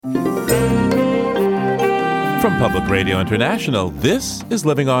From Public Radio International, this is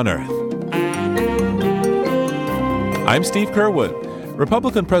Living on Earth. I'm Steve Curwood.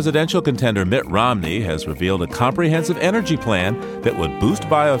 Republican presidential contender Mitt Romney has revealed a comprehensive energy plan that would boost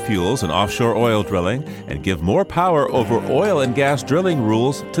biofuels and offshore oil drilling and give more power over oil and gas drilling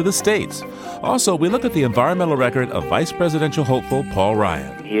rules to the states. Also, we look at the environmental record of vice presidential hopeful Paul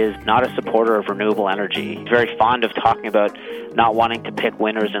Ryan. He is not a supporter of renewable energy. He's very fond of talking about not wanting to pick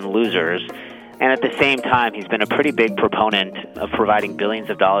winners and losers. And at the same time, he's been a pretty big proponent of providing billions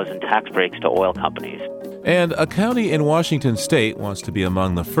of dollars in tax breaks to oil companies. And a county in Washington state wants to be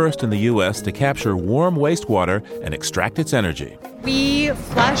among the first in the U.S. to capture warm wastewater and extract its energy. We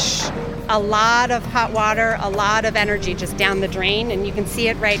flush a lot of hot water, a lot of energy just down the drain, and you can see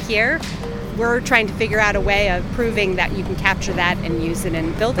it right here. We're trying to figure out a way of proving that you can capture that and use it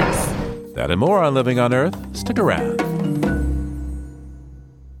in buildings. That and more on Living on Earth. Stick around.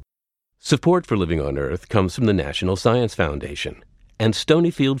 Support for Living on Earth comes from the National Science Foundation and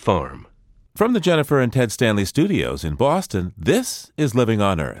Stonyfield Farm. From the Jennifer and Ted Stanley studios in Boston, this is Living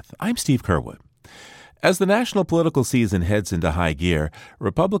on Earth. I'm Steve Curwood. As the national political season heads into high gear,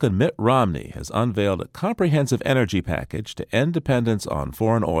 Republican Mitt Romney has unveiled a comprehensive energy package to end dependence on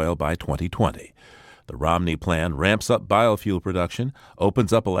foreign oil by 2020. The Romney plan ramps up biofuel production,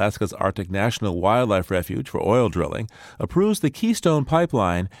 opens up Alaska's Arctic National Wildlife Refuge for oil drilling, approves the Keystone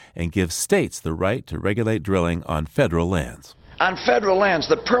Pipeline, and gives states the right to regulate drilling on federal lands. On federal lands,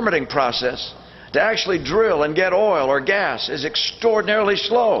 the permitting process to actually drill and get oil or gas is extraordinarily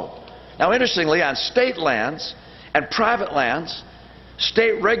slow. Now, interestingly, on state lands and private lands,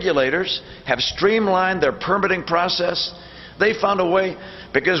 state regulators have streamlined their permitting process. They found a way,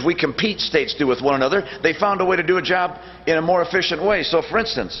 because we compete, states do, with one another, they found a way to do a job in a more efficient way. So, for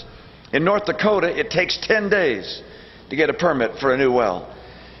instance, in North Dakota, it takes 10 days to get a permit for a new well.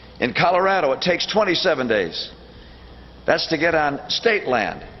 In Colorado, it takes 27 days. That's to get on state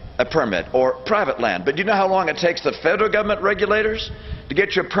land a permit or private land. But do you know how long it takes the federal government regulators to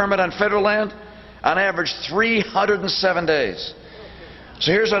get your permit on federal land? On average, 307 days.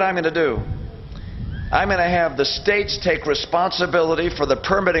 So here's what I'm going to do. I'm going to have the states take responsibility for the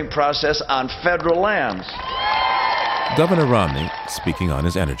permitting process on federal lands. Governor Romney speaking on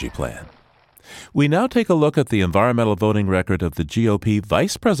his energy plan. We now take a look at the environmental voting record of the GOP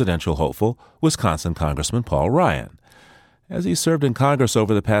vice presidential hopeful, Wisconsin Congressman Paul Ryan. As he served in Congress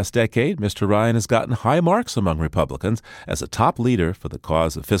over the past decade, Mr. Ryan has gotten high marks among Republicans as a top leader for the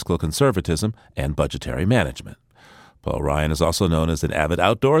cause of fiscal conservatism and budgetary management. Paul Ryan is also known as an avid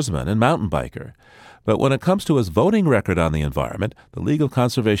outdoorsman and mountain biker. But when it comes to his voting record on the environment, the League of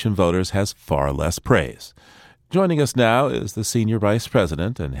Conservation Voters has far less praise. Joining us now is the senior vice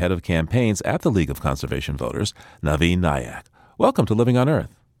president and head of campaigns at the League of Conservation Voters, Naveen Nayak. Welcome to Living on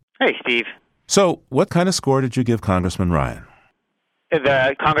Earth. Hey, Steve. So, what kind of score did you give Congressman Ryan?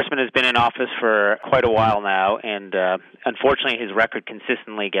 The congressman has been in office for quite a while now, and unfortunately his record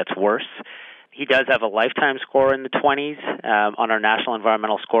consistently gets worse. He does have a lifetime score in the 20s on our National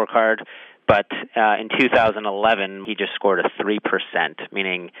Environmental Scorecard, but in 2011 he just scored a 3%,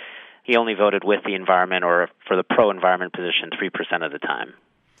 meaning he only voted with the environment or for the pro-environment position 3% of the time.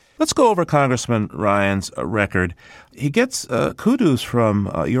 Let's go over Congressman Ryan's record. He gets kudos from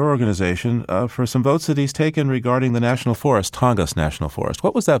your organization for some votes that he's taken regarding the national forest, Tongass National Forest.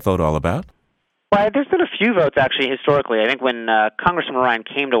 What was that vote all about? Well, there's been a few votes, actually, historically. I think when Congressman Ryan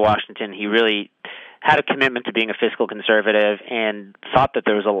came to Washington, he really had a commitment to being a fiscal conservative and thought that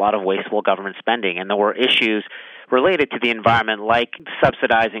there was a lot of wasteful government spending, and there were issues related to the environment, like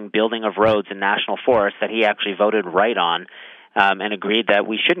subsidizing building of roads in national forests, that he actually voted right on. And agreed that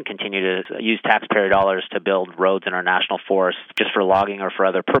we shouldn't continue to use taxpayer dollars to build roads in our national forests just for logging or for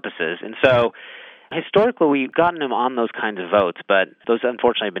other purposes. And so historically we've gotten him on those kinds of votes, but those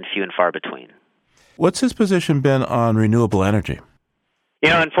unfortunately have been few and far between. What's his position been on renewable energy? You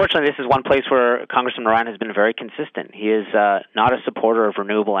know, unfortunately, this is one place where Congressman Ryan has been very consistent. He is not a supporter of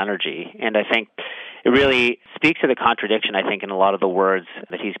renewable energy, and I think it really speaks to the contradiction, I think, in a lot of the words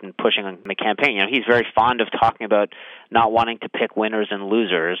that he's been pushing on the campaign. You know, he's very fond of talking about not wanting to pick winners and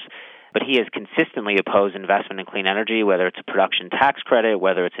losers, but he has consistently opposed investment in clean energy, whether it's a production tax credit,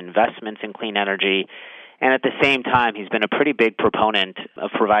 whether it's investments in clean energy. And at the same time, he's been a pretty big proponent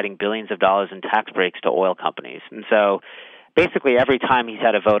of providing billions of dollars in tax breaks to oil companies. And so basically every time he's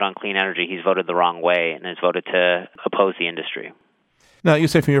had a vote on clean energy, he's voted the wrong way and has voted to oppose the industry. Now, you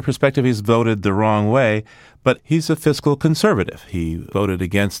say from your perspective he's voted the wrong way, but he's a fiscal conservative. He voted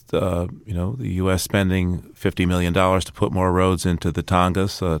against, the U.S. spending $50 million to put more roads into the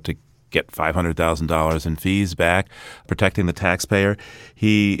Tongass to get $500,000 in fees back, protecting the taxpayer.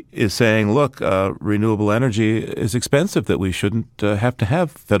 He is saying, look, renewable energy is expensive, that we shouldn't have to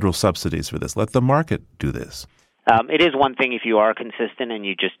have federal subsidies for this. Let the market do this. It is one thing if you are consistent and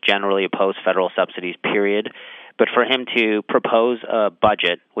you just generally oppose federal subsidies, period. But for him to propose a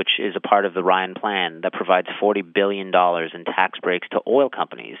budget, which is a part of the Ryan plan, that provides $40 billion in tax breaks to oil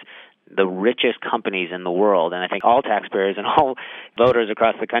companies, the richest companies in the world, and I think all taxpayers and all voters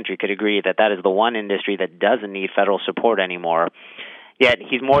across the country could agree that that is the one industry that doesn't need federal support anymore. Yet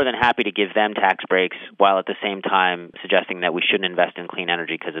he's more than happy to give them tax breaks while at the same time suggesting that we shouldn't invest in clean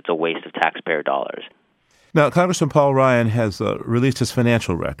energy because it's a waste of taxpayer dollars. Now, Congressman Paul Ryan has released his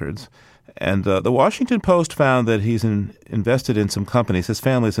financial records, and the Washington Post found that he's invested in some companies. His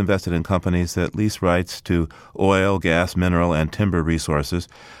family's invested in companies that lease rights to oil, gas, mineral, and timber resources.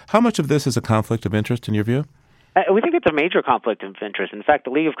 How much of this is a conflict of interest in your view? We think it's a major conflict of interest. In fact,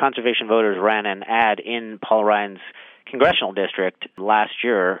 the League of Conservation Voters ran an ad in Paul Ryan's congressional district last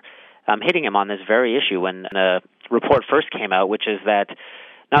year hitting him on this very issue when the report first came out, which is that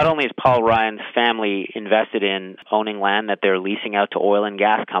not only is Paul Ryan's family invested in owning land that they're leasing out to oil and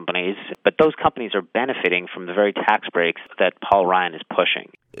gas companies, but those companies are benefiting from the very tax breaks that Paul Ryan is pushing.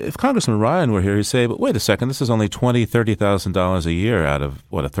 If Congressman Ryan were here, he'd say, but wait a second, this is only $20,000, $30,000 a year out of,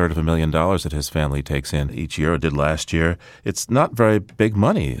 $250,000 that his family takes in each year or did last year. It's not very big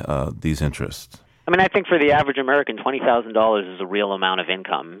money, these interests. I mean, I think for the average American, $20,000 is a real amount of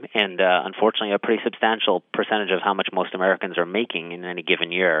income, and unfortunately a pretty substantial percentage of how much most Americans are making in any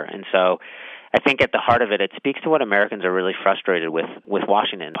given year. And so I think at the heart of it, it speaks to what Americans are really frustrated with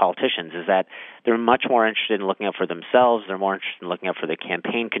Washington politicians, is that they're much more interested in looking out for themselves, they're more interested in looking out for their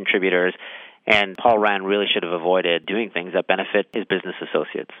campaign contributors, and Paul Ryan really should have avoided doing things that benefit his business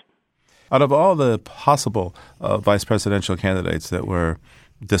associates. Out of all the possible vice presidential candidates that were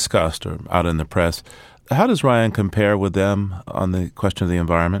discussed or out in the press, how does Ryan compare with them on the question of the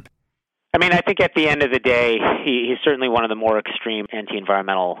environment? I mean, I think at the end of the day, he's certainly one of the more extreme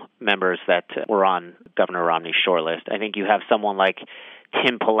anti-environmental members that were on Governor Romney's shortlist. I think you have someone like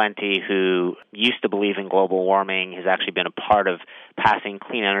Tim Pawlenty, who used to believe in global warming, has actually been a part of passing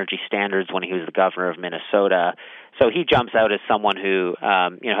clean energy standards when he was the governor of Minnesota. So he jumps out as someone who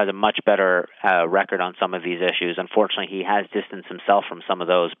has a much better record on some of these issues. Unfortunately, he has distanced himself from some of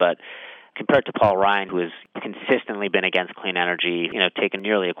those, but compared to Paul Ryan, who has consistently been against clean energy, taken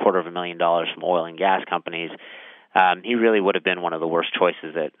nearly $250,000 from oil and gas companies, he really would have been one of the worst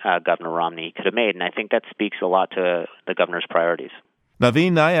choices that Governor Romney could have made. And I think that speaks a lot to the governor's priorities.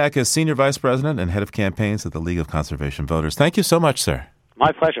 Naveen Nayak is Senior Vice President and Head of Campaigns at the League of Conservation Voters. Thank you so much, sir.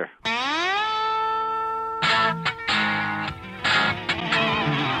 My pleasure.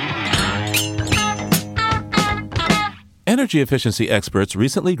 Energy efficiency experts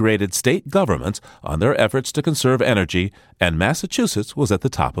recently graded state governments on their efforts to conserve energy, and Massachusetts was at the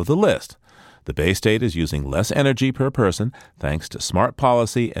top of the list. The Bay State is using less energy per person thanks to smart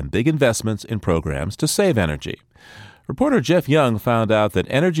policy and big investments in programs to save energy. Reporter Jeff Young found out that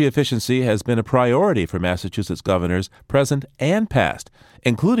energy efficiency has been a priority for Massachusetts governors, present and past,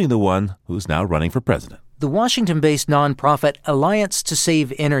 including the one who's now running for president. The Washington-based nonprofit Alliance to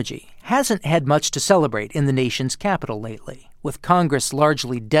Save Energy hasn't had much to celebrate in the nation's capital lately, with Congress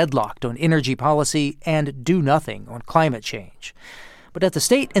largely deadlocked on energy policy and do nothing on climate change. But at the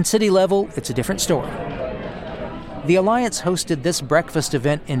state and city level, it's a different story. The Alliance hosted this breakfast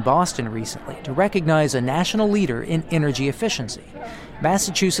event in Boston recently to recognize a national leader in energy efficiency,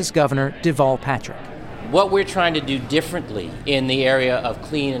 Massachusetts Governor Deval Patrick. What we're trying to do differently in the area of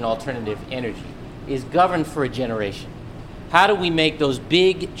clean and alternative energy is govern for a generation. How do we make those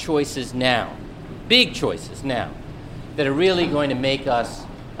big choices now, that are really going to make us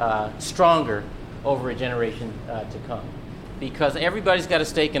stronger over a generation to come? Because everybody's got a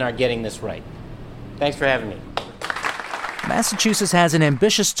stake in our getting this right. Thanks for having me. Massachusetts has an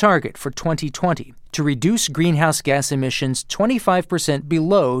ambitious target for 2020 to reduce greenhouse gas emissions 25%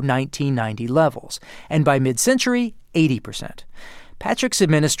 below 1990 levels, and by mid-century, 80%. Patrick's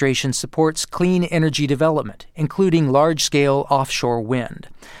administration supports clean energy development, including large-scale offshore wind.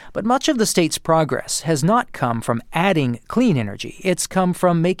 But much of the state's progress has not come from adding clean energy. It's come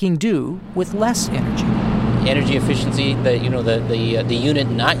from making do with less energy. Energy efficiency, the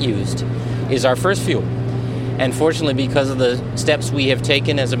unit not used, is our first fuel. And fortunately, because of the steps we have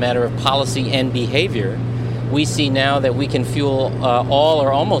taken as a matter of policy and behavior, we see now that we can fuel all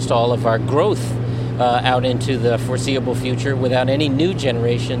or almost all of our growth out into the foreseeable future without any new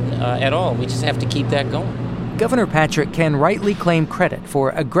generation at all. We just have to keep that going. Governor Patrick can rightly claim credit for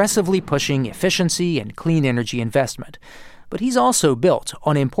aggressively pushing efficiency and clean energy investment. But he's also built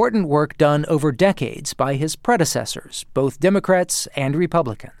on important work done over decades by his predecessors, both Democrats and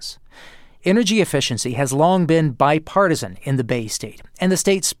Republicans. Energy efficiency has long been bipartisan in the Bay State, and the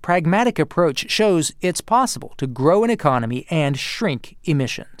state's pragmatic approach shows it's possible to grow an economy and shrink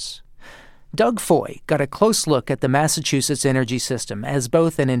emissions. Doug Foy got a close look at the Massachusetts energy system as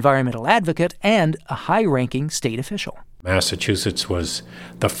both an environmental advocate and a high-ranking state official. Massachusetts was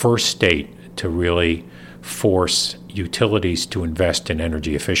the first state to really force utilities to invest in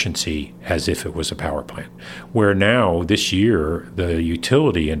energy efficiency as if it was a power plant. Where now, this year, the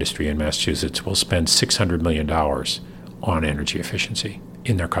utility industry in Massachusetts will spend $600 million on energy efficiency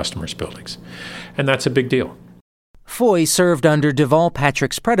in their customers' buildings. And that's a big deal. Foy served under Deval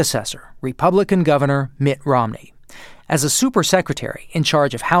Patrick's predecessor, Republican Governor Mitt Romney. As a super secretary in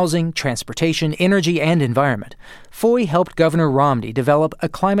charge of housing, transportation, energy, and environment, Foy helped Governor Romney develop a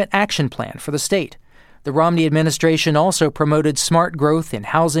climate action plan for the state. The Romney administration also promoted smart growth in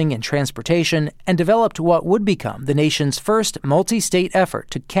housing and transportation and developed what would become the nation's first multi-state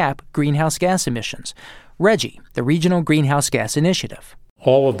effort to cap greenhouse gas emissions, RGGI, the Regional Greenhouse Gas Initiative.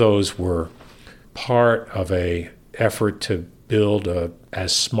 All of those were part of an effort to build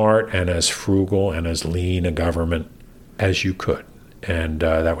as smart and as frugal and as lean a government as you could. And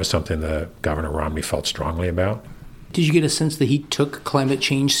that was something that Governor Romney felt strongly about. Did you get a sense that he took climate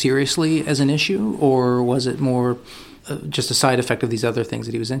change seriously as an issue, or was it more just a side effect of these other things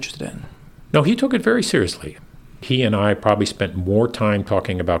that he was interested in? No, he took it very seriously. He and I probably spent more time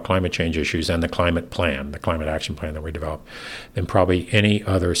talking about climate change issues and the climate plan, the climate action plan that we developed, than probably any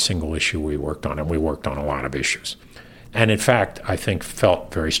other single issue we worked on, and we worked on a lot of issues. And in fact, I think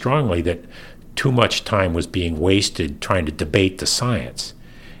felt very strongly that too much time was being wasted trying to debate the science,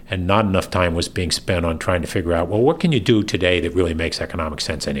 and not enough time was being spent on trying to figure out, well, what can you do today that really makes economic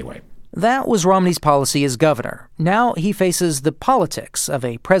sense anyway? That was Romney's policy as governor. Now he faces the politics of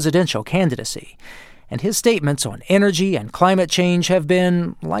a presidential candidacy. And his statements on energy and climate change have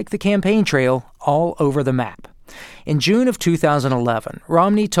been, like the campaign trail, all over the map. In June of 2011,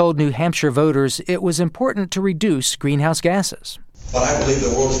 Romney told New Hampshire voters it was important to reduce greenhouse gases. But I believe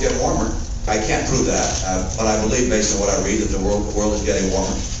the world is getting warmer. I can't prove that, but I believe, based on what I read, that the world is getting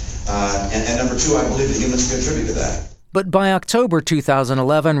warmer. And number two, I believe that humans contribute to that. But by October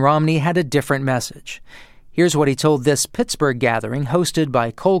 2011, Romney had a different message. Here's what he told this Pittsburgh gathering hosted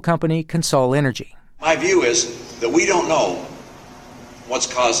by coal company Consol Energy. My view is that we don't know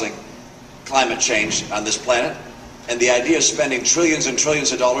what's causing climate change on this planet, and the idea of spending trillions and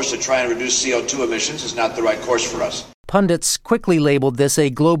trillions of dollars to try and reduce CO2 emissions is not the right course for us. Pundits quickly labeled this a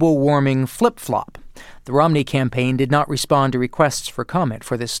global warming flip-flop. The Romney campaign did not respond to requests for comment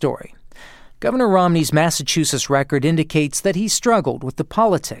for this story. Governor Romney's Massachusetts record indicates that he struggled with the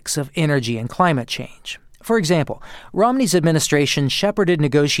politics of energy and climate change. For example, Romney's administration shepherded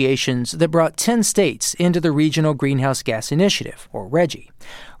negotiations that brought 10 states into the Regional Greenhouse Gas Initiative, or RGGI.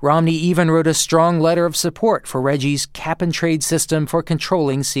 Romney even wrote a strong letter of support for RGGI's cap-and-trade system for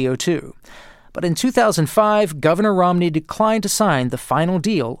controlling CO2. But in 2005, Governor Romney declined to sign the final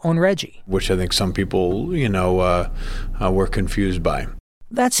deal on RGGI. Which I think some people, were confused by.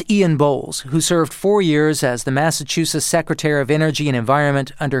 That's Ian Bowles, who served 4 years as the Massachusetts Secretary of Energy and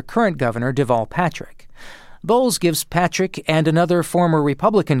Environment under current Governor Deval Patrick. Bowles gives Patrick and another former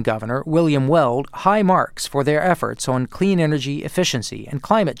Republican governor, William Weld, high marks for their efforts on clean energy efficiency and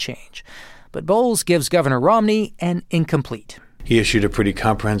climate change. But Bowles gives Governor Romney an incomplete. He issued a pretty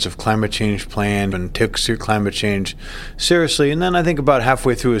comprehensive climate change plan and took climate change seriously. And then I think about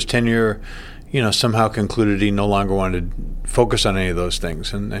halfway through his tenure, somehow concluded he no longer wanted to focus on any of those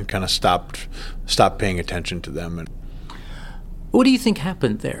things and kind of stopped paying attention to them. What do you think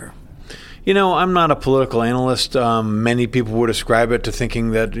happened there? I'm not a political analyst. Many people would ascribe it to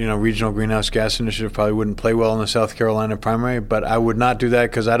thinking that, Regional Greenhouse Gas Initiative probably wouldn't play well in the South Carolina primary, but I would not do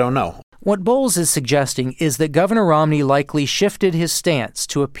that because I don't know. What Bowles is suggesting is that Governor Romney likely shifted his stance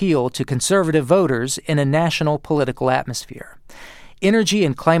to appeal to conservative voters in a national political atmosphere. Energy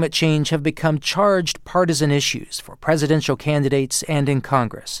and climate change have become charged partisan issues for presidential candidates and in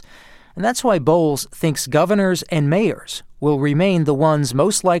Congress. And that's why Bowles thinks governors and mayors will remain the ones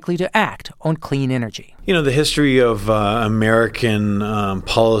most likely to act on clean energy. The history of American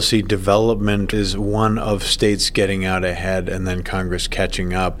policy development is one of states getting out ahead and then Congress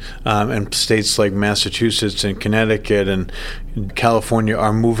catching up. And states like Massachusetts and Connecticut and California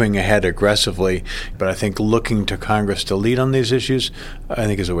are moving ahead aggressively. But I think looking to Congress to lead on these issues, I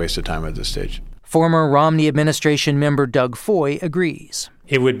think is a waste of time at this stage. Former Romney administration member Doug Foy agrees.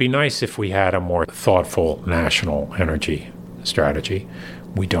 It would be nice if we had a more thoughtful national energy strategy.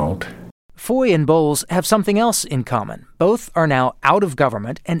 We don't. Foy and Bowles have something else in common. Both are now out of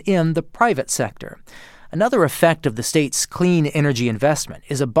government and in the private sector. Another effect of the state's clean energy investment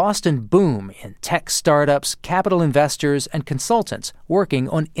is a Boston boom in tech startups, capital investors, and consultants working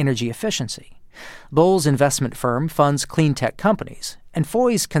on energy efficiency. Bowles' investment firm funds clean tech companies, and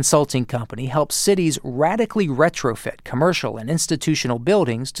Foy's consulting company helps cities radically retrofit commercial and institutional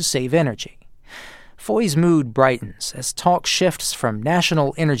buildings to save energy. Foy's mood brightens as talk shifts from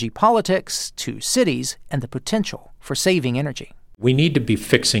national energy politics to cities and the potential for saving energy. We need to be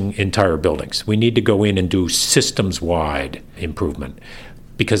fixing entire buildings. We need to go in and do systems-wide improvement,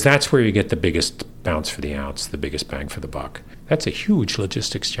 because that's where you get the biggest bounce for the ounce, the biggest bang for the buck. That's a huge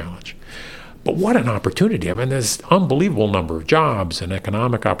logistics challenge. But what an opportunity. I mean, there's an unbelievable number of jobs and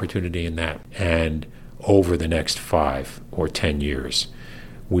economic opportunity in that. And over the next 5 or 10 years,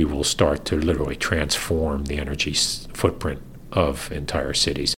 we will start to literally transform the energy footprint of entire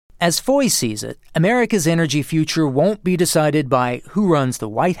cities. As Foy sees it, America's energy future won't be decided by who runs the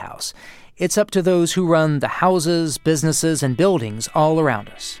White House. It's up to those who run the houses, businesses, and buildings all around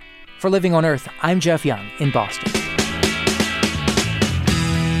us. For Living on Earth, I'm Jeff Young in Boston.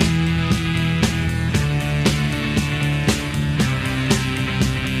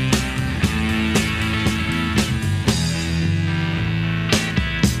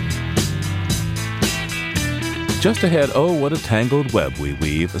 Just ahead, oh, what a tangled web we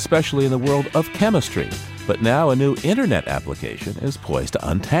weave, especially in the world of chemistry. But now a new internet application is poised to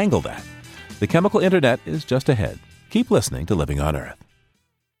untangle that. The chemical internet is just ahead. Keep listening to Living on Earth.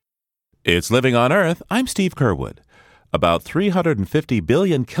 It's Living on Earth. I'm Steve Curwood. About 350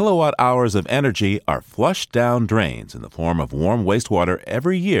 billion kilowatt hours of energy are flushed down drains in the form of warm wastewater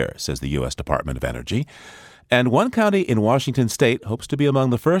every year, says the U.S. Department of Energy. And one county in Washington state hopes to be among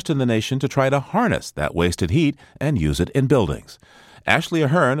the first in the nation to try to harness that wasted heat and use it in buildings. Ashley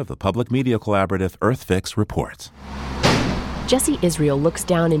Ahern of the public media collaborative EarthFix reports. Jessie Israel looks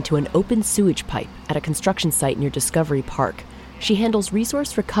down into an open sewage pipe at a construction site near Discovery Park. She handles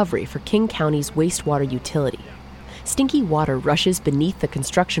resource recovery for King County's wastewater utility. Stinky water rushes beneath the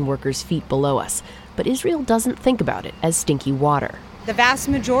construction workers' feet below us, but Israel doesn't think about it as stinky water. The vast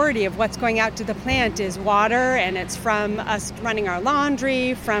majority of what's going out to the plant is water, and it's from us running our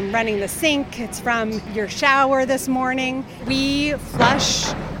laundry, from running the sink, it's from your shower this morning. We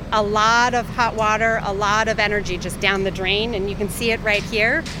flush a lot of hot water, a lot of energy just down the drain, and you can see it right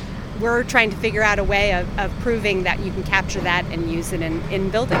here. We're trying to figure out a way of proving that you can capture that and use it in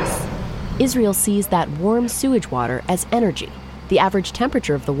buildings. Israel sees that warm sewage water as energy. The average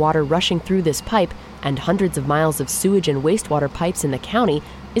temperature of the water rushing through this pipe and hundreds of miles of sewage and wastewater pipes in the county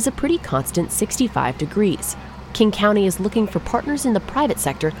is a pretty constant 65 degrees. King County is looking for partners in the private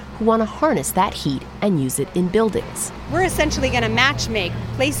sector who want to harness that heat and use it in buildings. We're essentially going to matchmake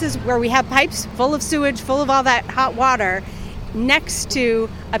places where we have pipes full of sewage, full of all that hot water, next to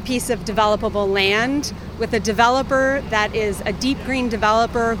a piece of developable land with a developer that is a deep green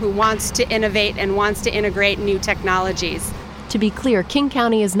developer who wants to innovate and wants to integrate new technologies. To be clear, King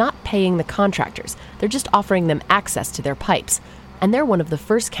County is not paying the contractors. They're just offering them access to their pipes. And they're one of the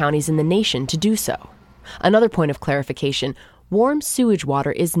first counties in the nation to do so. Another point of clarification, warm sewage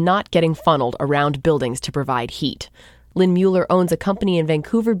water is not getting funneled around buildings to provide heat. Lynn Mueller owns a company in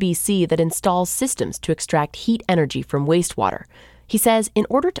Vancouver, BC that installs systems to extract heat energy from wastewater. He says in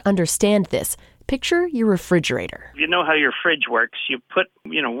order to understand this, picture your refrigerator. You know how your fridge works. You put,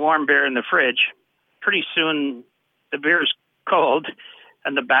 warm beer in the fridge. Pretty soon the beer's cold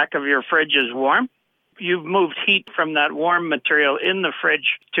and the back of your fridge is warm. You've moved heat from that warm material in the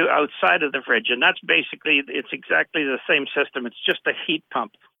fridge to outside of the fridge. And that's basically, it's exactly the same system. It's just a heat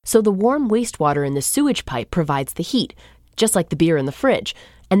pump. So the warm wastewater in the sewage pipe provides the heat, just like the beer in the fridge.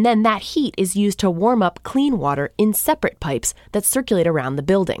 And then that heat is used to warm up clean water in separate pipes that circulate around the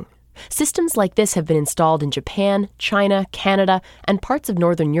building. Systems like this have been installed in Japan, China, Canada, and parts of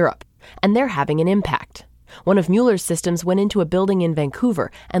Northern Europe. And they're having an impact. One of Mueller's systems went into a building in Vancouver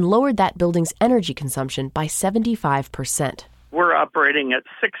and lowered that building's energy consumption by 75%. We're operating at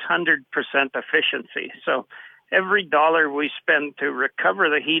 600% efficiency. So every dollar we spend to recover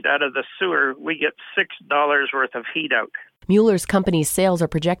the heat out of the sewer, we get $6 worth of heat out. Mueller's company's sales are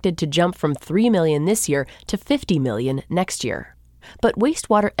projected to jump from $3 million this year to $50 million next year. But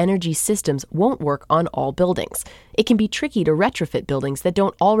wastewater energy systems won't work on all buildings. It can be tricky to retrofit buildings that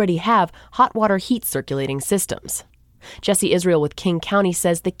don't already have hot water heat circulating systems. Jessie Israel with King County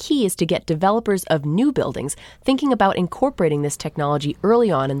says the key is to get developers of new buildings thinking about incorporating this technology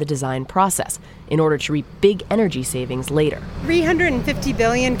early on in the design process in order to reap big energy savings later. 350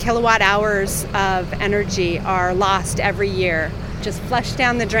 billion kilowatt hours of energy are lost every year, just flushed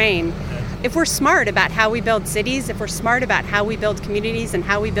down the drain. if we're smart about how we build cities, if we're smart about how we build communities and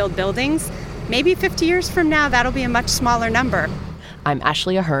how we build buildings, maybe 50 years from now, that'll be a much smaller number. I'm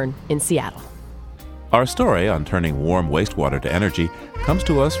Ashley Ahern in Seattle. Our story on turning warm wastewater to energy comes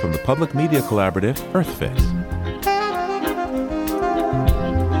to us from the public media collaborative EarthFix.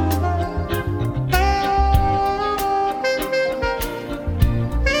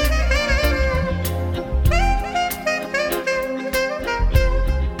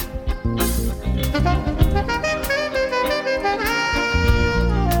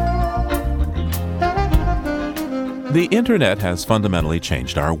 The internet has fundamentally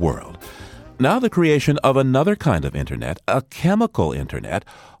changed our world. Now the creation of another kind of internet, a chemical internet,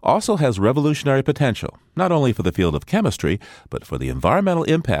 also has revolutionary potential, not only for the field of chemistry, but for the environmental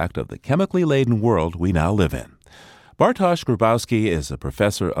impact of the chemically laden world we now live in. Bartosz Grabowski is a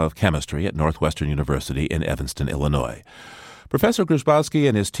professor of chemistry at Northwestern University in Evanston, Illinois. Professor Grabowski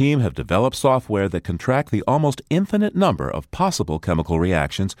and his team have developed software that can track the almost infinite number of possible chemical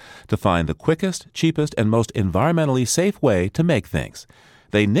reactions to find the quickest, cheapest, and most environmentally safe way to make things.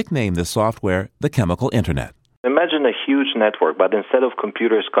 They nickname this software the Chemical Internet. Imagine a huge network, but instead of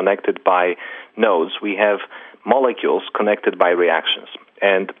computers connected by nodes, we have molecules connected by reactions.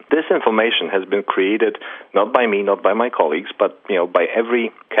 And this information has been created not by me, not by my colleagues, but by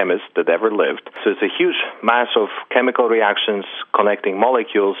every chemist that ever lived. So it's a huge mass of chemical reactions connecting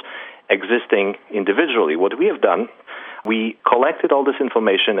molecules existing individually. What we have done, we collected all this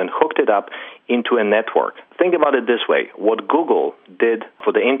information and hooked it up into a network. Think about it this way. What Google did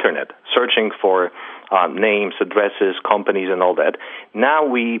for the internet, searching for names, addresses, companies, and all that, now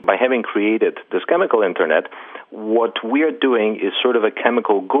we, by having created this chemical internet, what we're doing is sort of a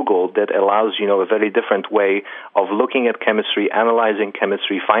chemical Google that allows, a very different way of looking at chemistry, analyzing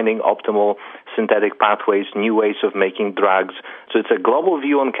chemistry, finding optimal synthetic pathways, new ways of making drugs. So it's a global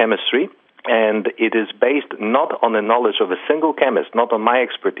view on chemistry. And it is based not on the knowledge of a single chemist, not on my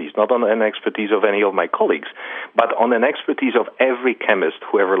expertise, not on an expertise of any of my colleagues, but on an expertise of every chemist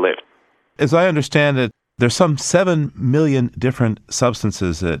who ever lived. As I understand it, there's some 7 million different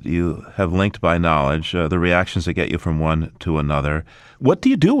substances that you have linked by knowledge, the reactions that get you from one to another. What do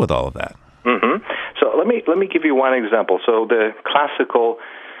you do with all of that? Mm-hmm. So let me give you one example. So the classical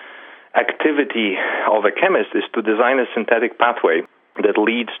activity of a chemist is to design a synthetic pathway that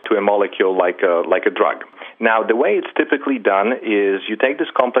leads to a molecule like a drug. Now, the way it's typically done is you take this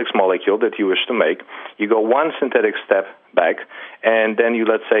complex molecule that you wish to make, you go one synthetic step back, and then you,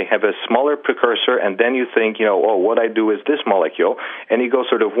 let's say, have a smaller precursor, and then you think, what I do is this molecule, and you go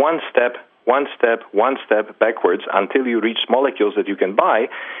sort of one step backwards until you reach molecules that you can buy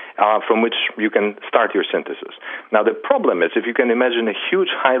from which you can start your synthesis. Now, the problem is, if you can imagine a huge,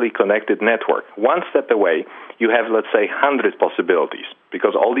 highly connected network, one step away, you have, let's say, 100 possibilities,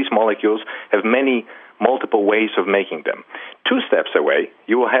 because all these molecules have multiple ways of making them. 2 steps away,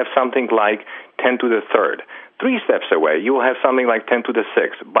 you will have something like 10 to the third. 3 steps away, you will have something like 10 to the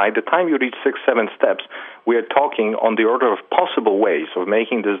sixth. By the time you reach 6, 7 steps, we are talking on the order of possible ways of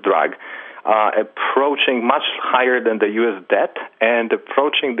making this drug, approaching much higher than the U.S. debt and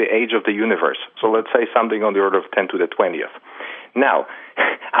approaching the age of the universe. So let's say something on the order of 10 to the 20th. Now,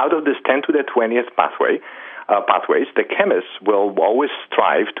 out of this 10 to the 20th pathways, the chemists will always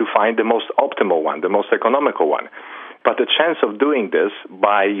strive to find the most optimal one, the most economical one. But the chance of doing this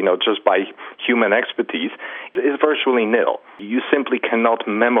just by human expertise is virtually nil. You simply cannot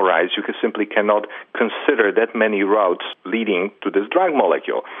memorize, you simply cannot consider that many routes leading to this drug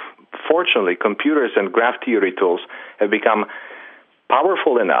molecule. Fortunately, computers and graph theory tools have become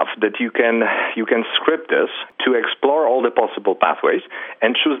powerful enough that you can script this to explore all the possible pathways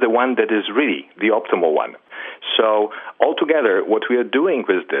and choose the one that is really the optimal one. So altogether, what we are doing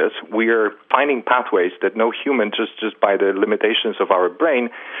with this, we are finding pathways that no human, just by the limitations of our brain,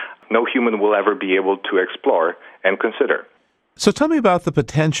 no human will ever be able to explore and consider. So tell me about the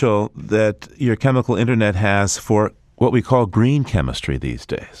potential that your chemical internet has for what we call green chemistry these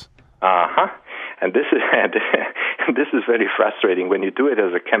days. And this is very frustrating when you do it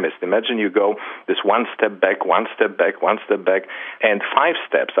as a chemist. Imagine you go this one step back, and 5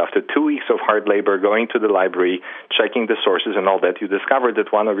 steps after 2 weeks of hard labor, going to the library, checking the sources and all that, you discover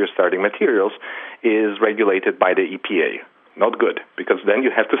that one of your starting materials is regulated by the EPA. Not good, because then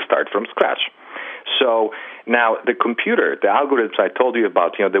you have to start from scratch. So now the computer, the algorithms I told you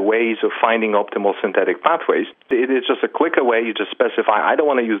about, the ways of finding optimal synthetic pathways, it is just a quicker way. You just specify, I don't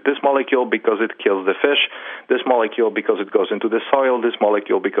want to use this molecule because it kills the fish, this molecule because it goes into the soil, this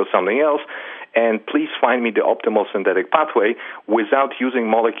molecule because something else, and please find me the optimal synthetic pathway without using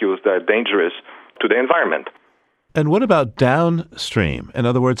molecules that are dangerous to the environment. And what about downstream? In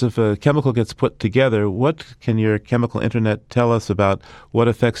other words, if a chemical gets put together, what can your chemical internet tell us about what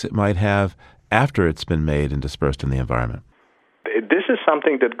effects it might have after it's been made and dispersed in the environment? This is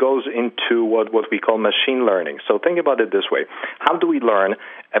something that goes into what we call machine learning. So think about it this way. How do we learn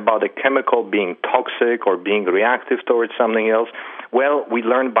about a chemical being toxic or being reactive towards something else? Well, we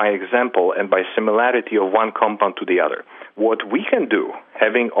learn by example and by similarity of one compound to the other. What we can do,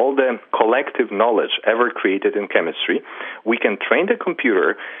 having all the collective knowledge ever created in chemistry, we can train the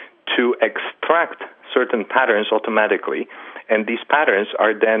computer to extract certain patterns automatically, and these patterns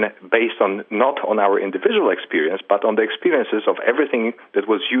are then based on not on our individual experience, but on the experiences of everything that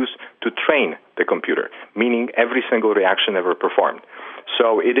was used to train the computer, meaning every single reaction ever performed.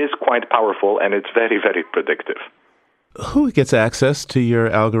 So it is quite powerful, and it's very, very predictive. Who gets access to your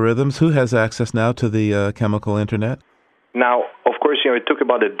algorithms? Who has access now to the chemical internet? Now, of course, it took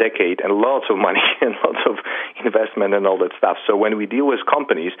about a decade and lots of money and lots of investment and all that stuff. So when we deal with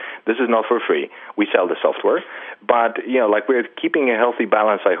companies, this is not for free. We sell the software. But, we're keeping a healthy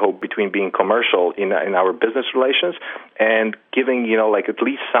balance, I hope, between being commercial in our business relations and giving, at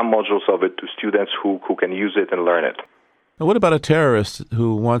least some modules of it to students who can use it and learn it. Now, what about a terrorist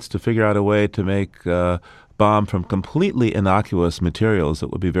who wants to figure out a way to make a bomb from completely innocuous materials that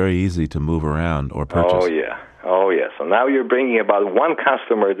would be very easy to move around or purchase? Oh, yes. So now you're bringing about one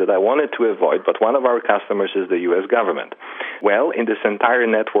customer that I wanted to avoid, but one of our customers is the U.S. government. Well, in this entire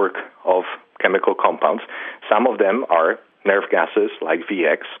network of chemical compounds, some of them are nerve gases like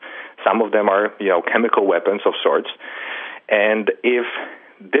VX. Some of them are, chemical weapons of sorts. And if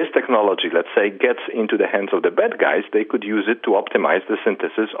this technology, let's say, gets into the hands of the bad guys, they could use it to optimize the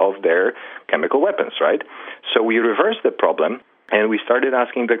synthesis of their chemical weapons, right? So we reversed the problem, and we started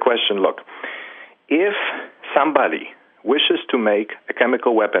asking the question, look, if somebody wishes to make a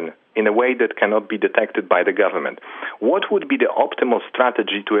chemical weapon in a way that cannot be detected by the government, what would be the optimal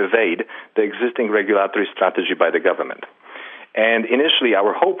strategy to evade the existing regulatory strategy by the government? And initially,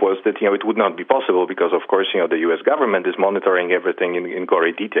 our hope was that it would not be possible because, of course, the U.S. government is monitoring everything in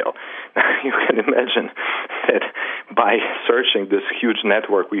gory detail. You can imagine that by searching this huge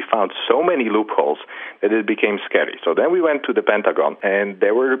network, we found so many loopholes that it became scary. So then we went to the Pentagon, and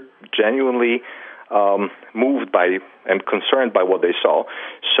they were genuinely moved by and concerned by what they saw.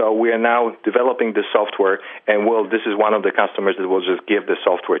 So we are now developing the software, and this is one of the customers that we'll just give the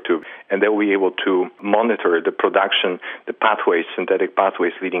software to, and they'll be able to monitor the production, the pathways, synthetic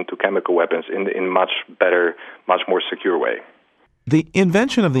pathways leading to chemical weapons in much better, much more secure way. The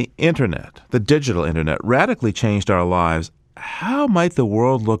invention of the internet, the digital internet, radically changed our lives. How might the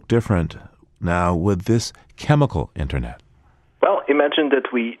world look different now with this chemical internet? Well, imagine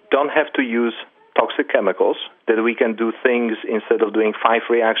that we don't have to use toxic chemicals, that we can do things instead of doing 5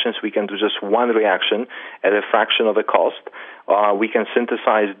 reactions, we can do just 1 reaction at a fraction of the cost. We can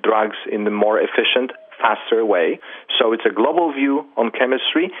synthesize drugs in a more efficient, faster way. So it's a global view on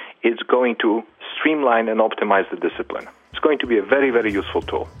chemistry. It's going to streamline and optimize the discipline. It's going to be a very, very useful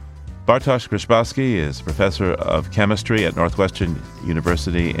tool. Bartosz Grzybowski is professor of chemistry at Northwestern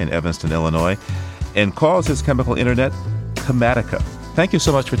University in Evanston, Illinois, and calls his chemical internet Chematica. Thank you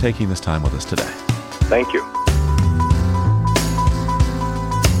so much for taking this time with us today. Thank you.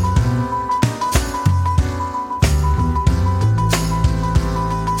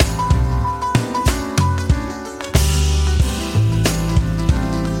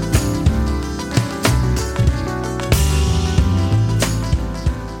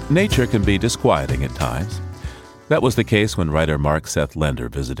 Nature can be disquieting at times. That was the case when writer Mark Seth Lender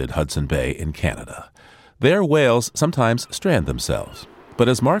visited Hudson Bay in Canada. There, whales sometimes strand themselves. But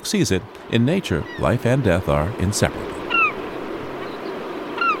as Mark sees it, in nature, life and death are inseparable.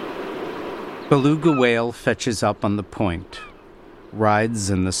 Beluga whale fetches up on the point, rides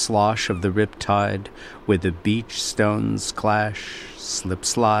in the slosh of the riptide, where the beach stones clash, slip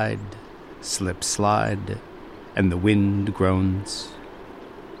slide, and the wind groans.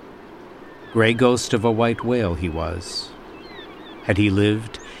 Gray ghost of a white whale he was. Had he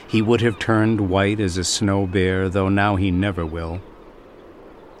lived, he would have turned white as a snow bear, though now he never will.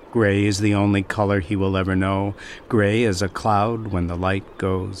 Gray is the only color he will ever know, gray as a cloud when the light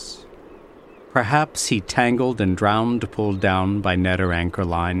goes. Perhaps he tangled and drowned, pulled down by net or anchor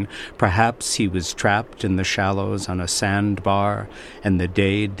line. Perhaps he was trapped in the shallows on a sandbar, and the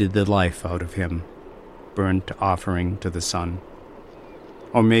day did the life out of him, burnt offering to the sun.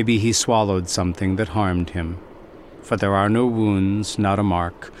 Or maybe he swallowed something that harmed him, for there are no wounds, not a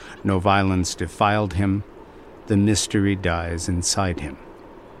mark, no violence defiled him. The mystery dies inside him.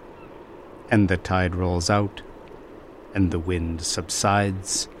 And the tide rolls out, and the wind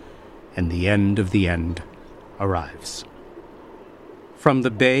subsides, and the end of the end arrives. From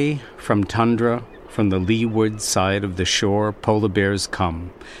the bay, from tundra, from the leeward side of the shore, polar bears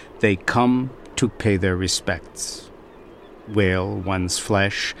come. They come to pay their respects. Whale once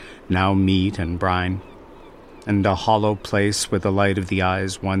flesh, now meat and brine, and a hollow place where the light of the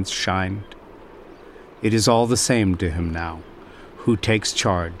eyes once shined. It is all the same to him now, who takes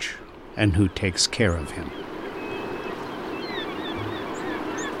charge and who takes care of him.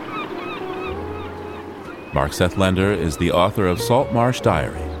 Mark Seth Lender is the author of Salt Marsh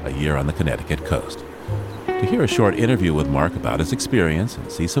Diary, A Year on the Connecticut Coast. To hear a short interview with Mark about his experience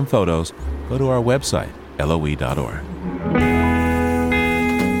and see some photos, go to our website, loe.org.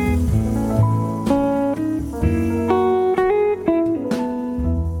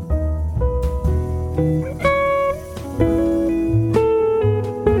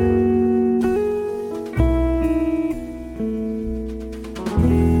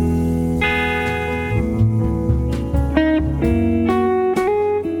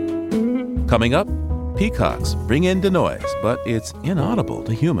 Coming up, peacocks bring in denoise, but it's inaudible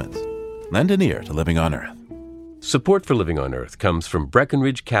to humans. Lend an ear to Living on Earth. Support for Living on Earth comes from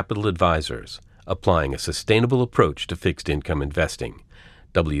Breckenridge Capital Advisors, applying a sustainable approach to fixed income investing.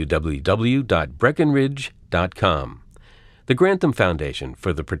 www.breckenridge.com. The Grantham Foundation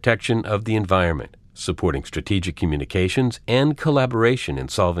for the Protection of the Environment, supporting strategic communications and collaboration in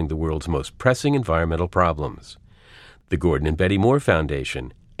solving the world's most pressing environmental problems. The Gordon and Betty Moore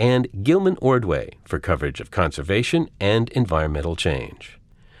Foundation, and Gilman Ordway for coverage of conservation and environmental change.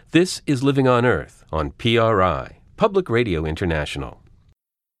 This is Living on Earth on PRI, Public Radio International.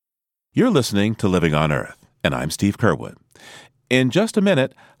 You're listening to Living on Earth, and I'm Steve Curwood. In just a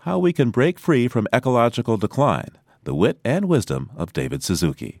minute, how we can break free from ecological decline, the wit and wisdom of David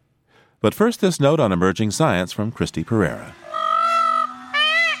Suzuki. But first, this note on emerging science from Christy Pereira.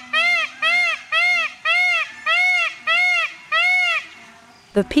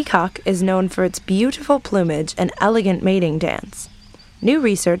 The peacock is known for its beautiful plumage and elegant mating dance. New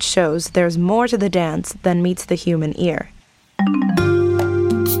research shows there's more to the dance than meets the human ear.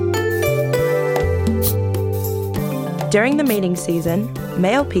 During the mating season,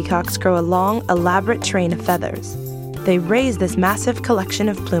 male peacocks grow a long, elaborate train of feathers. They raise this massive collection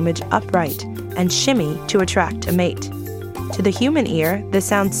of plumage upright and shimmy to attract a mate. To the human ear, this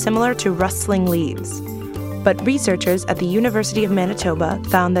sounds similar to rustling leaves. But researchers at the University of Manitoba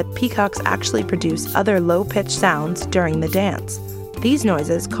found that peacocks actually produce other low-pitched sounds during the dance. These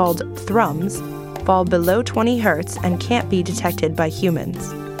noises, called thrums, fall below 20 hertz and can't be detected by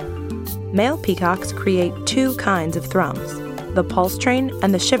humans. Male peacocks create two kinds of thrums, the pulse train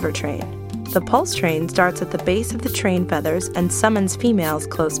and the shiver train. The pulse train starts at the base of the train feathers and summons females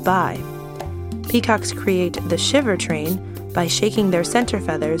close by. Peacocks create the shiver train by shaking their center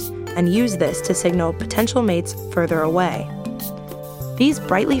feathers and use this to signal potential mates further away. These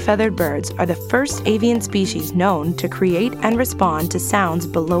brightly feathered birds are the first avian species known to create and respond to sounds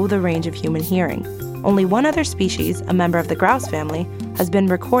below the range of human hearing. Only one other species, a member of the grouse family, has been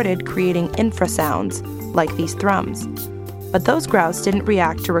recorded creating infrasounds, like these thrums. But those grouse didn't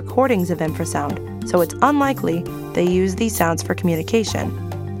react to recordings of infrasound, so it's unlikely they use these sounds for communication.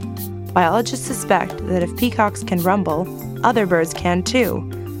 Biologists suspect that if peacocks can rumble, other birds can too.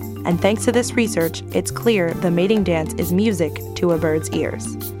 And thanks to this research, it's clear the mating dance is music to a bird's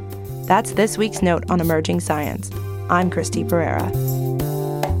ears. That's this week's note on emerging science. I'm Christy Pereira.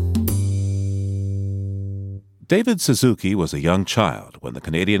 David Suzuki was a young child when the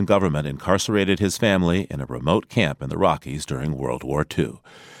Canadian government incarcerated his family in a remote camp in the Rockies during World War II.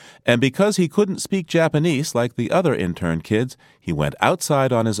 And because he couldn't speak Japanese like the other intern kids, he went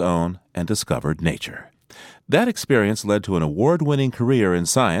outside on his own and discovered nature. That experience led to an award-winning career in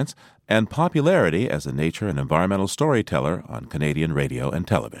science and popularity as a nature and environmental storyteller on Canadian radio and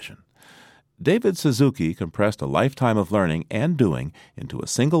television. David Suzuki compressed a lifetime of learning and doing into a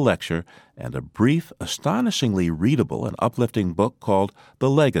single lecture and a brief, astonishingly readable and uplifting book called The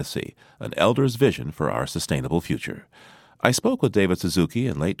Legacy, An Elder's Vision for Our Sustainable Future. I spoke with David Suzuki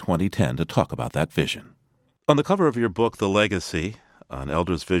in late 2010 to talk about that vision. On the cover of your book, The Legacy, An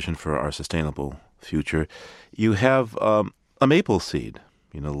Elder's Vision for Our Sustainable Future, you have a maple seed,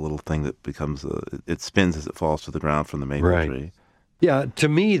 the little thing that becomes, it spins as it falls to the ground from the maple tree. Yeah, to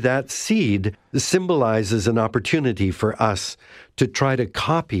me, that seed symbolizes an opportunity for us to try to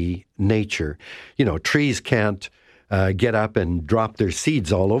copy nature. Trees can't get up and drop their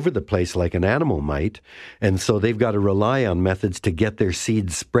seeds all over the place like an animal might, and so they've got to rely on methods to get their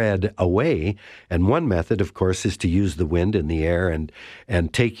seeds spread away. And one method, of course, is to use the wind and the air and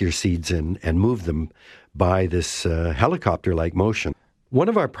take your seeds and move them by this helicopter-like motion. One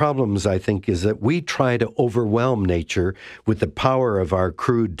of our problems, I think, is that we try to overwhelm nature with the power of our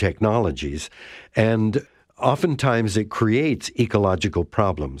crude technologies, and oftentimes it creates ecological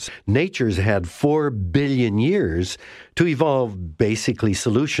problems. Nature's had 4 billion years to evolve basically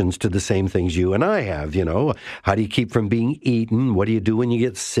solutions to the same things you and I have, How do you keep from being eaten? What do you do when you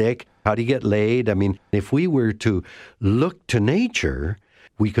get sick? How do you get laid? I mean, if we were to look to nature,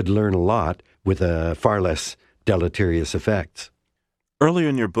 we could learn a lot with far less deleterious effects. Earlier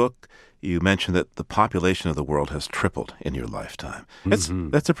in your book, you mentioned that the population of the world has tripled in your lifetime.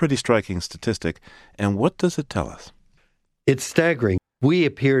 That's a pretty striking statistic. And what does it tell us? It's staggering. We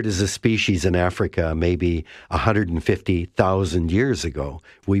appeared as a species in Africa maybe 150,000 years ago.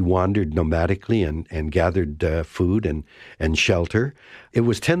 We wandered nomadically and gathered food and shelter. It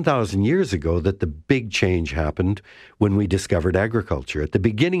was 10,000 years ago that the big change happened when we discovered agriculture. At the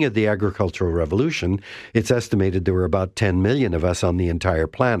beginning of the agricultural revolution, it's estimated there were about 10 million of us on the entire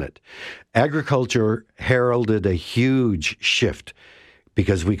planet. Agriculture heralded a huge shift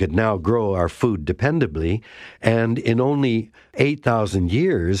because we could now grow our food dependably. And in only 8,000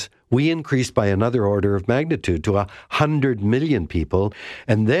 years, we increased by another order of magnitude to 100 million people.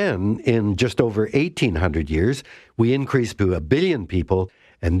 And then in just over 1,800 years, we increased to 1 billion people.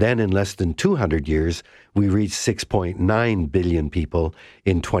 And then in less than 200 years, we reached 6.9 billion people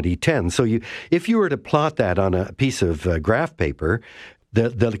in 2010. So if you were to plot that on a piece of graph paper,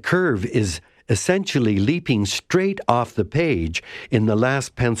 the curve is essentially leaping straight off the page in the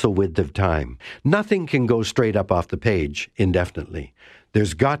last pencil width of time. Nothing can go straight up off the page indefinitely.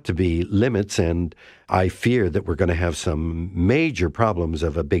 There's got to be limits, and I fear that we're going to have some major problems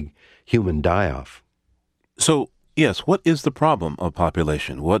of a big human die-off. So, yes, what is the problem of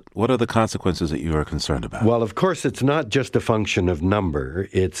population? What are the consequences that you are concerned about? Well, of course, it's not just a function of number.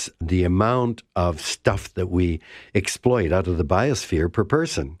 It's the amount of stuff that we exploit out of the biosphere per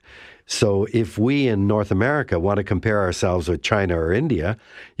person. So if we in North America want to compare ourselves with China or India,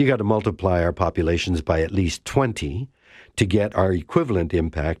 you got to multiply our populations by at least 20 to get our equivalent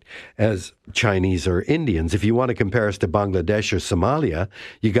impact as Chinese or Indians. If you want to compare us to Bangladesh or Somalia,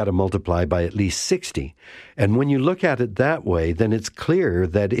 you got to multiply by at least 60. And when you look at it that way, then it's clear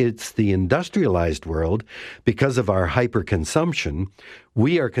that it's the industrialized world, because of our hyperconsumption,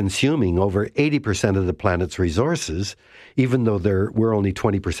 we are consuming over 80% of the planet's resources, even though we're only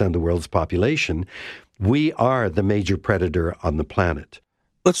 20% of the world's population. We are the major predator on the planet.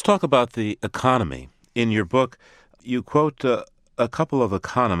 Let's talk about the economy. In your book, you quote a couple of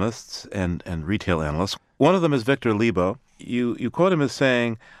economists and retail analysts. One of them is Victor Lebo. You quote him as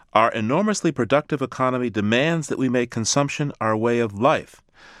saying, "Our enormously productive economy demands that we make consumption our way of life.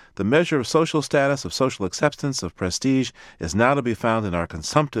 The measure of social status, of social acceptance, of prestige is now to be found in our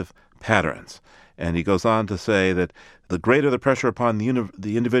consumptive patterns." And he goes on to say that the greater the pressure upon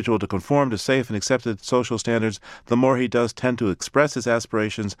the individual to conform to safe and accepted social standards, the more he does tend to express his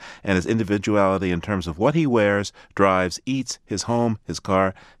aspirations and his individuality in terms of what he wears, drives, eats, his home, his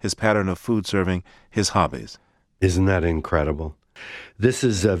car, his pattern of food serving, his hobbies. Isn't that incredible? This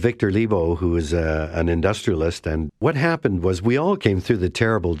is Victor Lebo, who is an industrialist. And what happened was we all came through the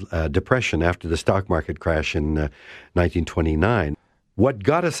terrible depression after the stock market crash in 1929. What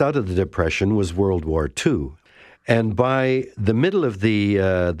got us out of the Depression was World War II. And by the middle of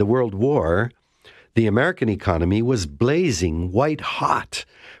the World War, the American economy was blazing white hot,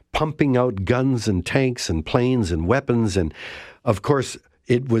 pumping out guns and tanks and planes and weapons. And, of course,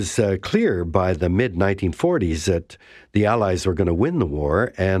 it was clear by the mid-1940s that the Allies were going to win the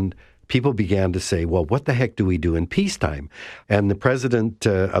war, and people began to say, well, what the heck do we do in peacetime? And the President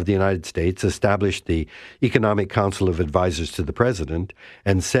of the United States established the Economic Council of Advisors to the President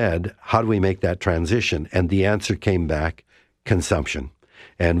and said, how do we make that transition? And the answer came back, consumption.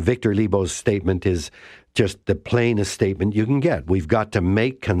 And Victor Lebo's statement is just the plainest statement you can get. We've got to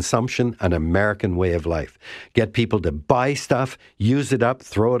make consumption an American way of life. Get people to buy stuff, use it up,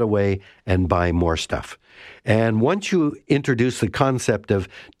 throw it away, and buy more stuff. And once you introduce the concept of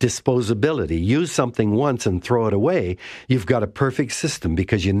disposability, use something once and throw it away, you've got a perfect system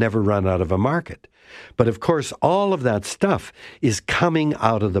because you never run out of a market. But of course, all of that stuff is coming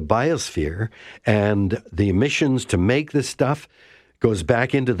out of the biosphere, and the emissions to make this stuff goes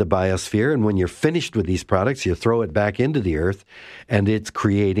back into the biosphere, and when you're finished with these products, you throw it back into the earth, and it's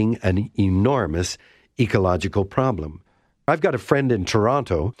creating an enormous ecological problem. I've got a friend in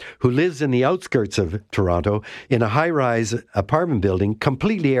Toronto who lives in the outskirts of Toronto in a high-rise apartment building,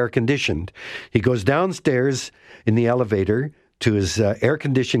 completely air-conditioned. He goes downstairs in the elevator to his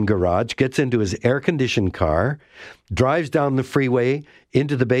air-conditioned garage, gets into his air-conditioned car, drives down the freeway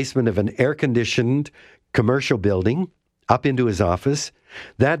into the basement of an air-conditioned commercial building, up into his office,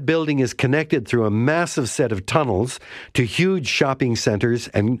 That building is connected through a massive set of tunnels to huge shopping centers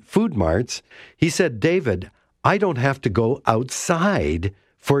and food marts. He said, David, I don't have to go outside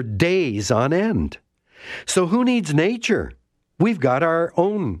for days on end. So who needs nature? We've got our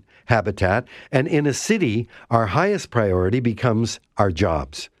own habitat, and in a city, our highest priority becomes our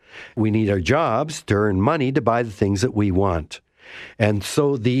jobs. We need our jobs to earn money to buy the things that we want. And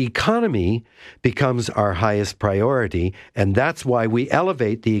so the economy becomes our highest priority, and that's why we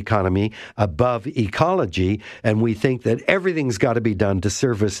elevate the economy above ecology, and we think that everything's got to be done to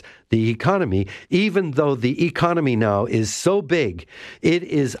service the economy, even though the economy now is so big, it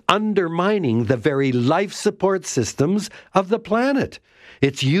is undermining the very life support systems of the planet.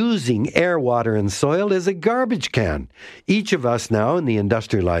 It's using air, water, and soil as a garbage can. Each of us now in the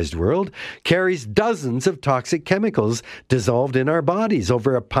industrialized world carries dozens of toxic chemicals dissolved in our bodies,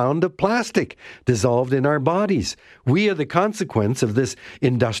 over a pound of plastic dissolved in our bodies. We are the consequence of this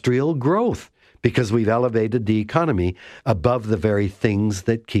industrial growth because we've elevated the economy above the very things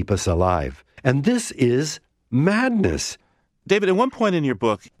that keep us alive. And this is madness. David, at one point in your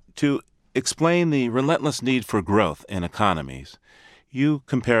book, to explain the relentless need for growth in economies, you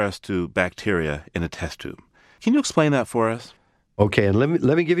compare us to bacteria in a test tube. Can you explain that for us? Okay, and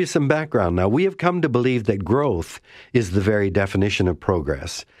let me give you some background. Now, we have come to believe that growth is the very definition of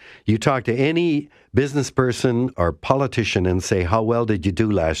progress. You talk to any business person or politician and say, how well did you do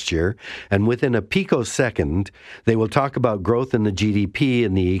last year? And within a picosecond, they will talk about growth in the GDP,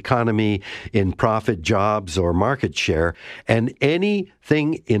 in the economy, in profit, jobs, or market share. And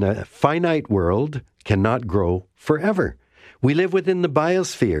anything in a finite world cannot grow forever. We live within the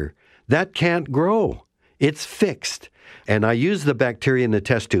biosphere. That can't grow. It's fixed. And I use the bacteria in the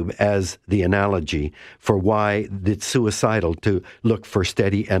test tube as the analogy for why it's suicidal to look for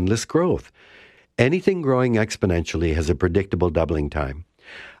steady, endless growth. Anything growing exponentially has a predictable doubling time.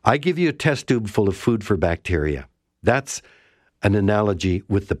 I give you a test tube full of food for bacteria. That's an analogy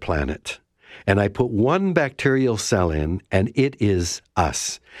with the planet. And I put one bacterial cell in, and it is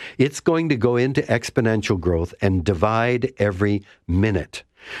us. It's going to go into exponential growth and divide every minute.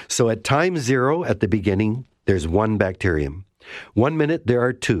 So at time 0 at the beginning, there's one bacterium. 1 minute, there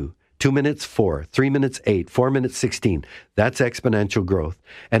are 2. 2 minutes, 4. 3 minutes, 8. 4 minutes, 16. That's exponential growth.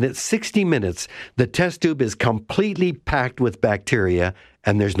 And at 60 minutes, the test tube is completely packed with bacteria,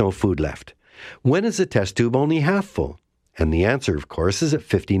 and there's no food left. When is the test tube only half full? And the answer, of course, is at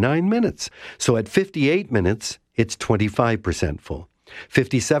 59 minutes. So at 58 minutes, it's 25% full.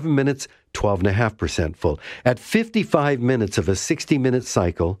 57 minutes, 12.5% full. At 55 minutes of a 60-minute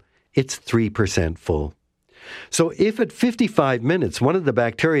cycle, it's 3% full. So if at 55 minutes, one of the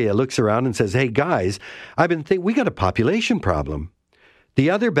bacteria looks around and says, hey, guys, I've been thinking, we got a population problem. The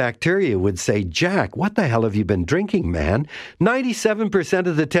other bacteria would say, Jack, what the hell have you been drinking, man? 97%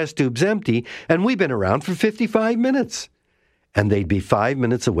 of the test tube's empty, and we've been around for 55 minutes. And they'd be 5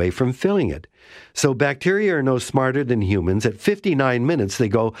 minutes away from filling it. So bacteria are no smarter than humans. At 59 minutes, they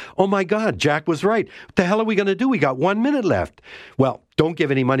go, oh my God, Jack was right. What the hell are we going to do? We got 1 minute left. Well, don't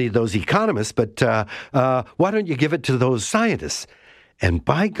give any money to those economists, but why don't you give it to those scientists? And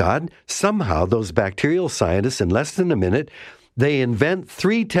by God, somehow those bacterial scientists, in less than a minute, they invent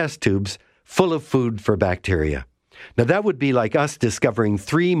 3 test tubes full of food for bacteria. Now, that would be like us discovering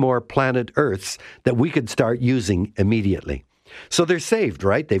 3 more planet Earths that we could start using immediately. So they're saved,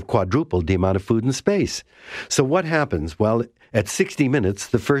 right? They've quadrupled the amount of food in space. So what happens? Well, at 60 minutes,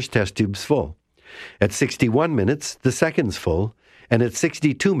 the first test tube's full. At 61 minutes, the second's full. And at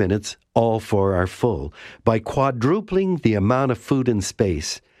 62 minutes, all 4 are full. By quadrupling the amount of food in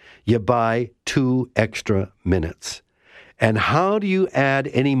space, you buy 2 extra minutes. And how do you add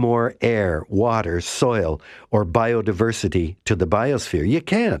any more air, water, soil, or biodiversity to the biosphere? You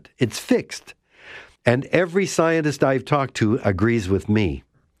can't. It's fixed. And every scientist I've talked to agrees with me.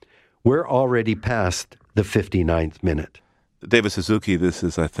 We're already past the 59th minute. David Suzuki, this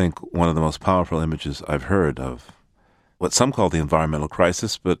is, I think, one of the most powerful images I've heard of what some call the environmental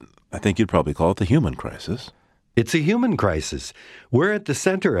crisis, but I think you'd probably call it the human crisis. It's a human crisis. We're at the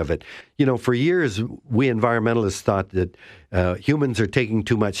center of it. You know, for years, we environmentalists thought that humans are taking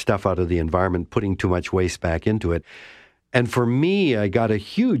too much stuff out of the environment, putting too much waste back into it. And for me, I got a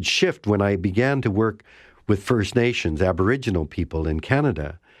huge shift when I began to work with First Nations, Aboriginal people in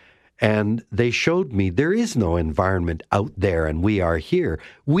Canada. And they showed me there is no environment out there and we are here.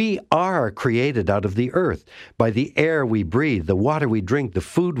 We are created out of the earth by the air we breathe, the water we drink, the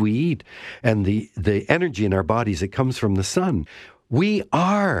food we eat, and the energy in our bodies that comes from the sun. We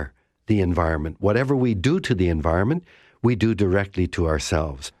are the environment. Whatever we do to the environment, we do directly to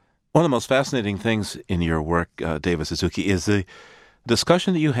ourselves. One of the most fascinating things in your work, David Suzuki, is the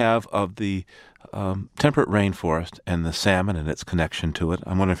discussion that you have of the temperate rainforest and the salmon and its connection to it.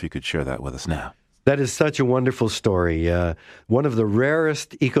 I wonder if you could share that with us now. That is such a wonderful story. One of the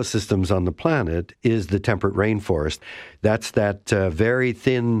rarest ecosystems on the planet is the temperate rainforest. That's that very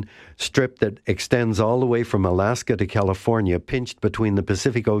thin strip that extends all the way from Alaska to California, pinched between the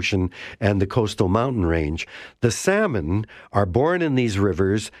Pacific Ocean and the coastal mountain range. The salmon are born in these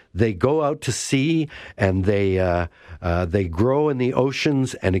rivers. They go out to sea, and they grow in the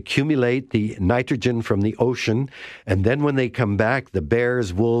oceans and accumulate the nitrogen from the ocean. And then when they come back, the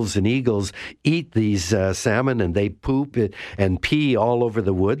bears, wolves, and eagles eat these salmon, and they poop and pee all over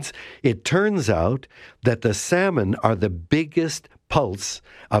the woods. It turns out that the salmon are the biggest pulse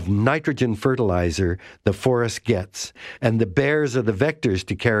of nitrogen fertilizer the forest gets. And the bears are the vectors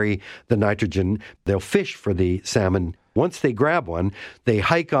to carry the nitrogen. They'll fish for the salmon. Once they grab one, they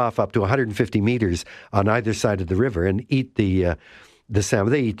hike off up to 150 meters on either side of the river and eat the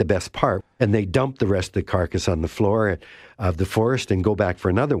salmon. They eat the best part, and they dump the rest of the carcass on the floor of the forest and go back for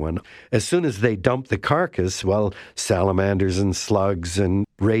another one. As soon as they dump the carcass, well, salamanders and slugs and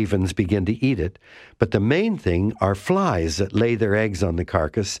ravens begin to eat it. But the main thing are flies that lay their eggs on the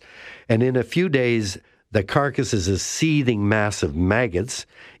carcass, and in a few days, the carcass is a seething mass of maggots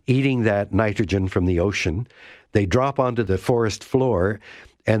eating that nitrogen from the ocean. They drop onto the forest floor,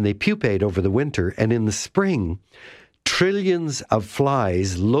 and they pupate over the winter, and in the spring, trillions of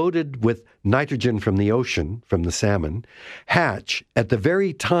flies loaded with nitrogen from the ocean, from the salmon, hatch at the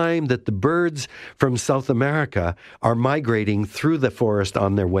very time that the birds from South America are migrating through the forest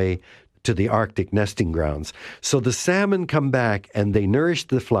on their way to the Arctic nesting grounds. So the salmon come back and they nourish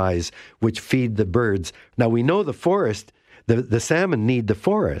the flies, which feed the birds. Now we know the forest, the salmon need the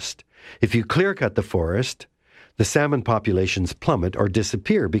forest. If you clear cut the forest, the salmon populations plummet or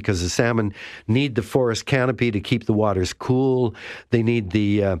disappear because the salmon need the forest canopy to keep the waters cool. They need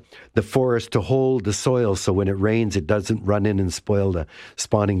the forest to hold the soil so when it rains it doesn't run in and spoil the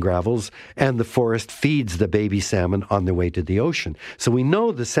spawning gravels. And the forest feeds the baby salmon on their way to the ocean. So we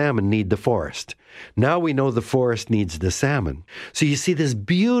know the salmon need the forest. Now we know the forest needs the salmon. So you see this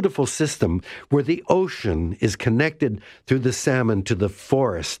beautiful system where the ocean is connected through the salmon to the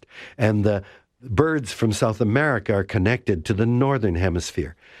forest, and the birds from South America are connected to the northern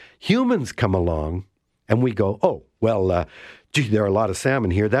hemisphere. Humans come along and we go, oh, well, gee, there are a lot of salmon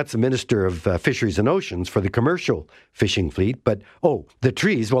here. That's the Minister of Fisheries and Oceans for the commercial fishing fleet. But, oh, the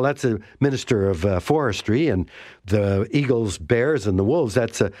trees, well, that's a Minister of Forestry. And the eagles, bears, and the wolves,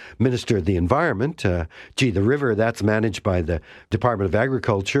 that's a Minister of the Environment. Gee, the river, that's managed by the Department of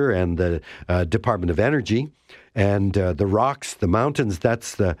Agriculture and the Department of Energy. And the rocks, the mountains,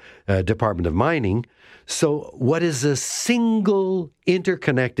 that's the Department of Mining. So what is a single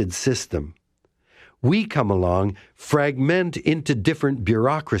interconnected system? We come along, fragment into different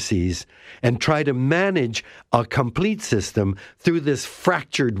bureaucracies, and try to manage a complete system through this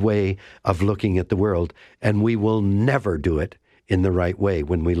fractured way of looking at the world. And we will never do it in the right way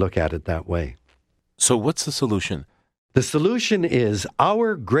when we look at it that way. So what's the solution? The solution is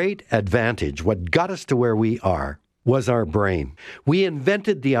our great advantage, what got us to where we are, was our brain. We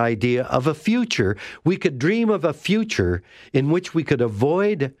invented the idea of a future. We could dream of a future in which we could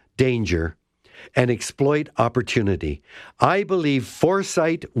avoid danger and exploit opportunity. I believe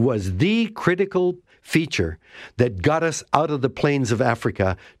foresight was the critical feature that got us out of the plains of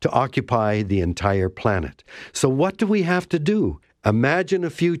Africa to occupy the entire planet. So what do we have to do? Imagine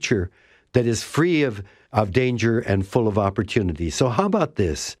a future that is free of danger and full of opportunity. So how about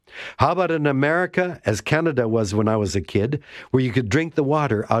this? How about an America, as Canada was when I was a kid, where you could drink the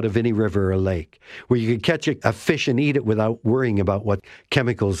water out of any river or lake, where you could catch a fish and eat it without worrying about what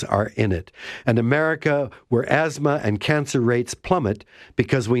chemicals are in it. An America where asthma and cancer rates plummet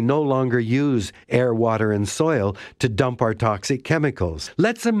because we no longer use air, water, and soil to dump our toxic chemicals.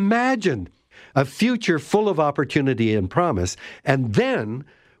 Let's imagine a future full of opportunity and promise, and then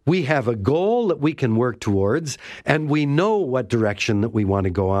we have a goal that we can work towards, and we know what direction that we want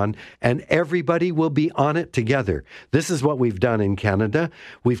to go on, and everybody will be on it together. This is what we've done in Canada.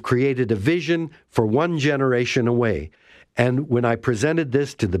 We've created a vision for one generation away. And when I presented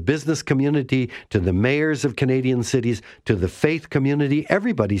this to the business community, to the mayors of Canadian cities, to the faith community,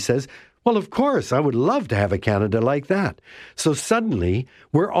 everybody says, well, of course, I would love to have a Canada like that. So suddenly,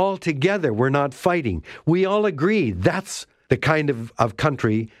 we're all together. We're not fighting. We all agree that's the kind of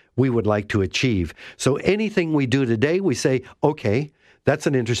country we would like to achieve. So anything we do today, we say, okay, that's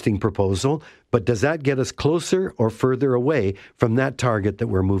an interesting proposal, but does that get us closer or further away from that target that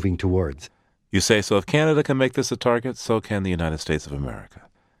we're moving towards? You say, so if Canada can make this a target, so can the United States of America.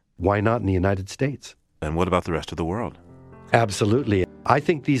 Why not in the United States? And what about the rest of the world? Absolutely. I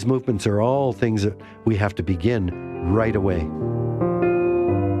think these movements are all things that we have to begin right away.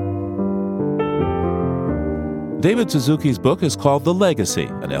 David Suzuki's book is called The Legacy,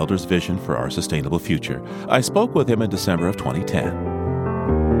 An Elder's Vision for Our Sustainable Future. I spoke with him in December of 2010.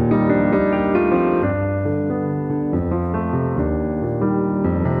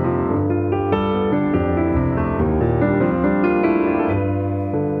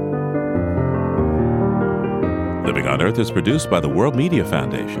 Living on Earth is produced by the World Media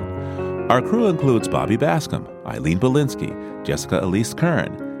Foundation. Our crew includes Bobby Bascom, Eileen Belinsky, Jessica Elise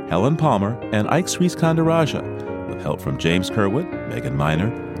Kern, Helen Palmer, and Ike Sriskandaraja, with help from James Kerwood, Megan Miner,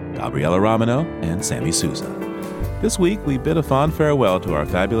 Gabriella Romano, and Sammy Souza. This week, we bid a fond farewell to our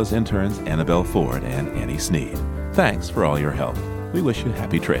fabulous interns Annabelle Ford and Annie Sneed. Thanks for all your help. We wish you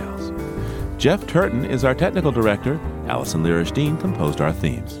happy trails. Jeff Turton is our technical director. Allison Lirish-Dean composed our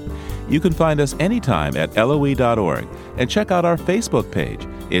themes. You can find us anytime at LOE.org and check out our Facebook page.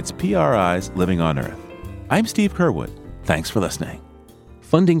 It's PRI's Living on Earth. I'm Steve Kerwood. Thanks for listening.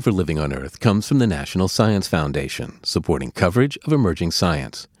 Funding for Living on Earth comes from the National Science Foundation, supporting coverage of emerging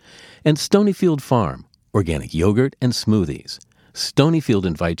science. And Stonyfield Farm, organic yogurt and smoothies. Stonyfield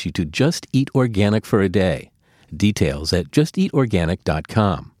invites you to just eat organic for a day. Details at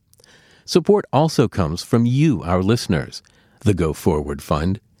justeatorganic.com. Support also comes from you, our listeners, the Go Forward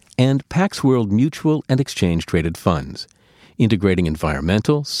Fund, and Pax World Mutual and Exchange Traded Funds, integrating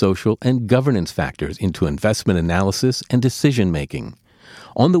environmental, social, and governance factors into investment analysis and decision-making.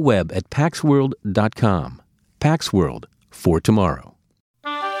 On the web at paxworld.com. Pax World for tomorrow.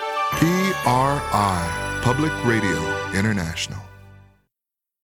 PRI, Public Radio International.